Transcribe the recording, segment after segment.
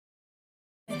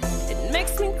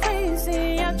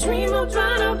I dream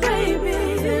about our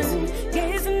babies.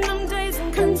 Gazing them days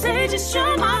and contagious,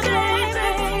 you're my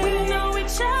baby. We know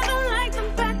each other like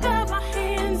the back of our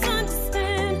hands.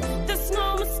 Understand, there's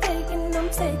no mistaking, I'm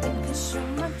taking, 'cause you're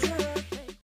my drug.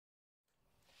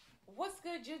 What's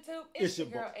good, YouTube? It's your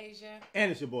girl, Asia.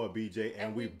 And it's your boy, BJ.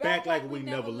 And we back like we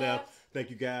never left. Thank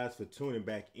you guys for tuning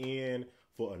back in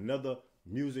for another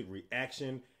music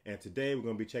reaction. And today we're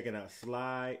going to be checking out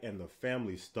Sly and the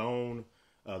Family Stone.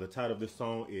 The title of this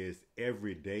song is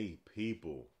Everyday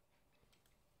People.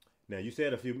 Now, you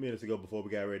said a few minutes ago before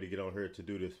we got ready to get on here to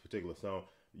do this particular song,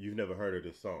 you've never heard of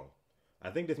this song.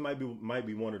 I think this might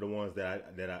be one of the ones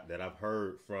that I've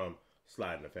heard from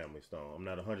Sly and the Family Stone. I'm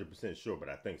not 100% sure, but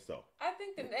I think so. I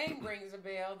think the name rings a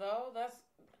bell, though. That's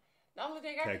the only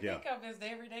thing I can think of is the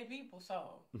Everyday People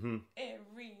song. Mm-hmm.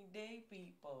 Everyday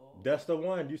People. That's the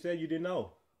one. You said you didn't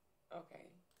know. Okay.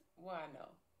 Well, I know.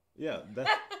 Yeah,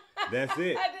 that's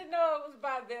it. I didn't know it was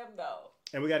by them, though.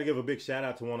 And we got to give a big shout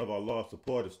out to one of our loyal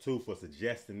supporters, too, for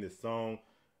suggesting this song,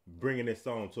 bringing this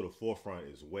song to the forefront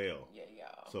as well. Yeah,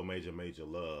 y'all. So major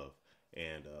love.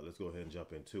 And let's go ahead and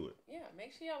jump into it. Yeah,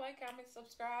 make sure y'all like, comment,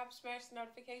 subscribe, smash the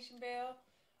notification bell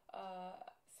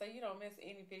so you don't miss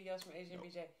any videos from Asia and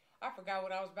BJ. I forgot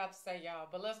what I was about to say, y'all,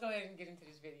 but let's go ahead and get into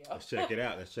this video. Let's check it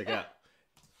out. Let's check it out.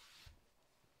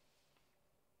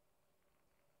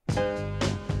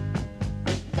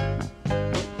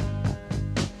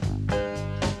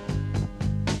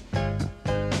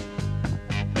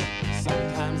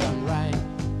 Sometimes I'm right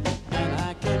and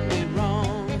I can be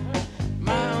wrong.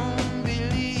 My own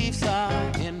beliefs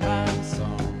are in my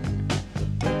song. The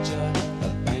butcher, the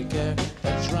banker,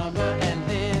 the drummer, and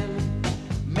then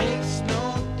makes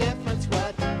no difference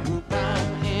what group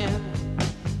I'm in.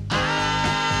 I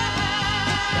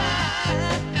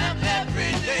am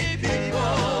everyday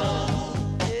people.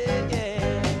 Yeah, yeah.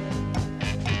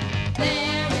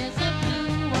 There is a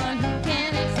blue one who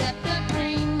can't accept the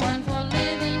green one, for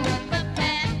living with the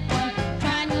fat one,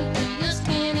 trying to be a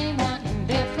skinny one, in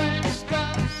different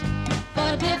strokes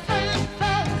for different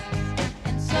folks,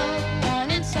 and so on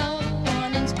and so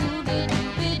on, and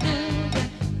Scooby-Dooby-Doo.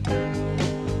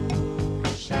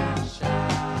 Sha-sha.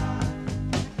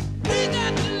 We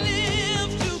got to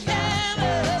live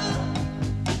together.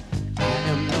 I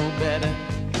am no better,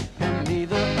 and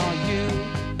neither are you.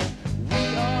 We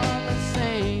are the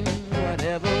same,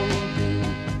 whatever we do.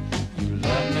 You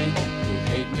love me, you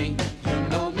hate me, you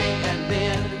know me, and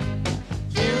then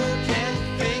you can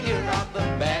figure out the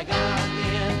bag I'm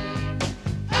in.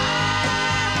 I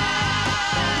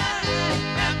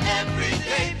am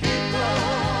everyday people.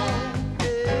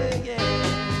 Yeah, yeah.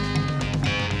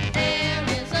 There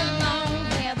is a long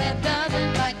hair that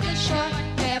doesn't like the short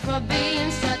hair, for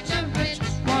being such a rich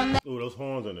one. Ooh, those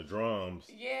horns and the drums.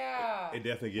 Yeah. It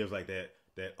definitely gives like that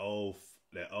old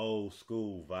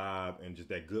school vibe and just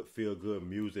that good feel good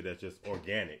music that's just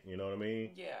organic. You know what I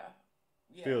mean? Yeah.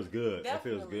 Feels good.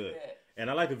 Definitely It feels good. good. And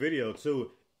I like the video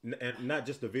too. And not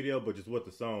just the video, but just what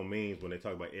the song means when they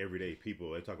talk about everyday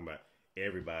people. They're talking about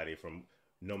everybody from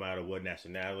no matter what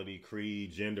nationality,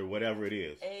 creed, gender, whatever it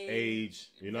is.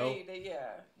 Age, you know?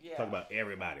 Yeah. Talk about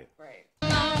everybody. Right.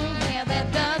 Long hair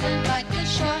that doesn't like the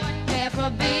short hair, for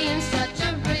being such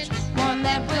a rich one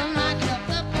that will not help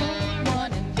the poor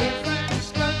one, in different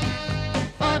strokes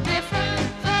for different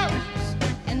folks,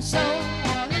 and so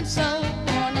on and so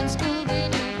on, and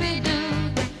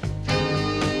Scooby-Dooby-Doo.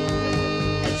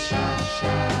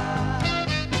 Sha-sha.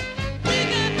 We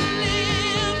got to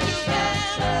live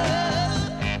together.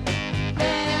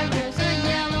 There is a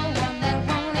yellow one that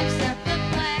won't accept the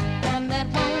black one, that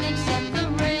won't accept the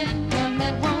red one,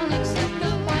 that won't accept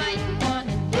the white one,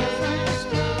 in different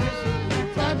strokes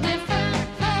for different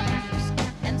folks,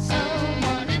 and so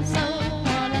on and so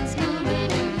on, and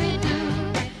Scooby-Dooby-Doo.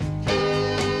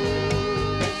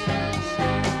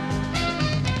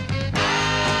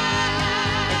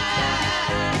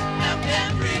 I'm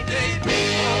everyday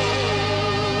people.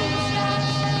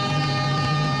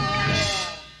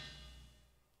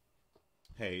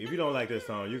 Hey, if you don't like this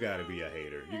song, you gotta be a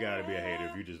hater. You gotta be a hater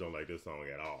if you just don't like this song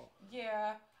at all.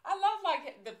 Yeah. I love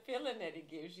like the feeling that it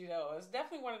gives, you know. It's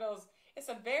definitely one of those, it's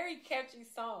a very catchy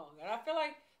song. And I feel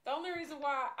like the only reason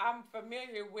why I'm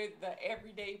familiar with the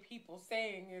Everyday People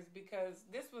saying is because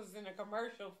this was in a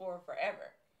commercial for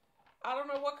forever. I don't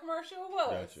know what commercial it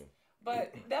was. Gotcha.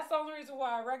 But that's the only reason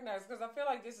why I recognize it, because I feel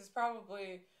like this is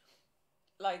probably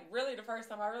like really the first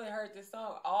time I really heard this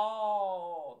song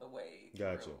all the way through.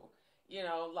 Gotcha. You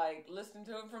know, like listening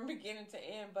to it from beginning to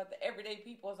end. But the Everyday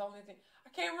People is the only thing. I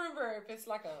can't remember if it's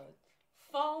like a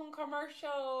phone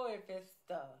commercial, if it's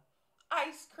the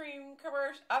ice cream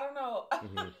commercial. I don't know. I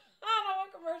don't know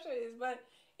what commercial is. But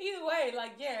either way,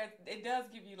 like, yeah, it does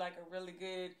give you like a really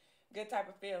good type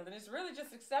of feel. And it's really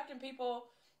just accepting people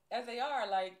as they are.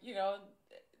 Like, you know,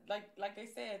 like they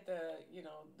said,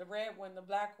 the red one, the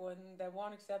black one that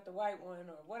won't accept the white one,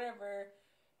 or whatever,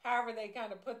 however they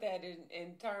kind of put that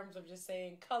in terms of just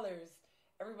saying colors.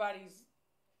 Everybody's,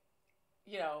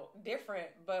 you know, different,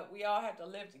 but we all have to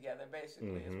live together,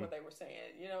 basically, is what they were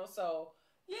saying, you know. So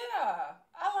yeah,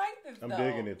 I like this. I'm though.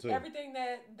 digging it too. Everything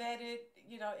that it,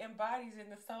 you know, embodies in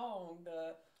the song,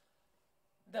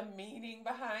 the meaning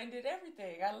behind it,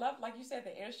 everything. I love, like you said,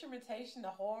 the instrumentation, the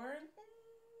horn.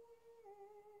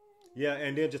 Yeah,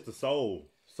 and then just the soul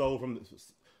from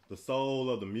the soul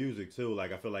of the music too.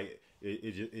 Like, I feel like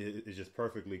it's just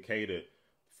perfectly catered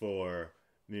for,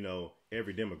 you know,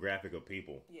 every demographic of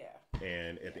people. Yeah.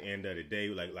 And at the end of the day,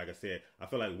 like I said, I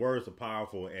feel like words are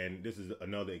powerful, and this is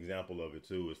another example of it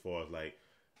too, as far as like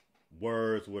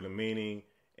words with a meaning,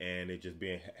 and it just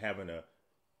having a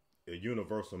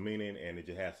universal meaning, and it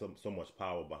just has so much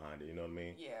power behind it. You know what I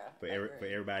mean? Yeah. For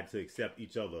everybody to accept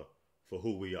each other for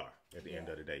who we are at the end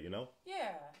of the day, you know?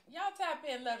 Yeah. Y'all tap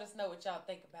in, let us know what y'all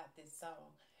think about this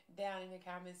song down in the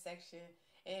comment section.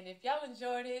 And if y'all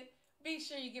enjoyed it, be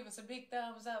sure you give us a big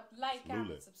thumbs up, like,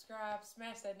 comment, subscribe,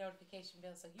 smash that notification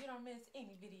bell so you don't miss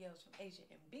any videos from Asia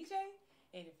and BJ.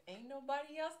 And if ain't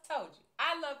nobody else told you,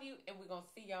 I love you, and we're going to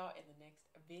see y'all in the next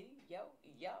video,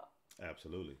 y'all.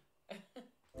 Absolutely.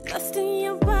 Lust in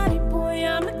your body, boy,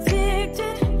 I'm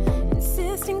addicted.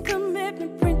 Insisting commitment.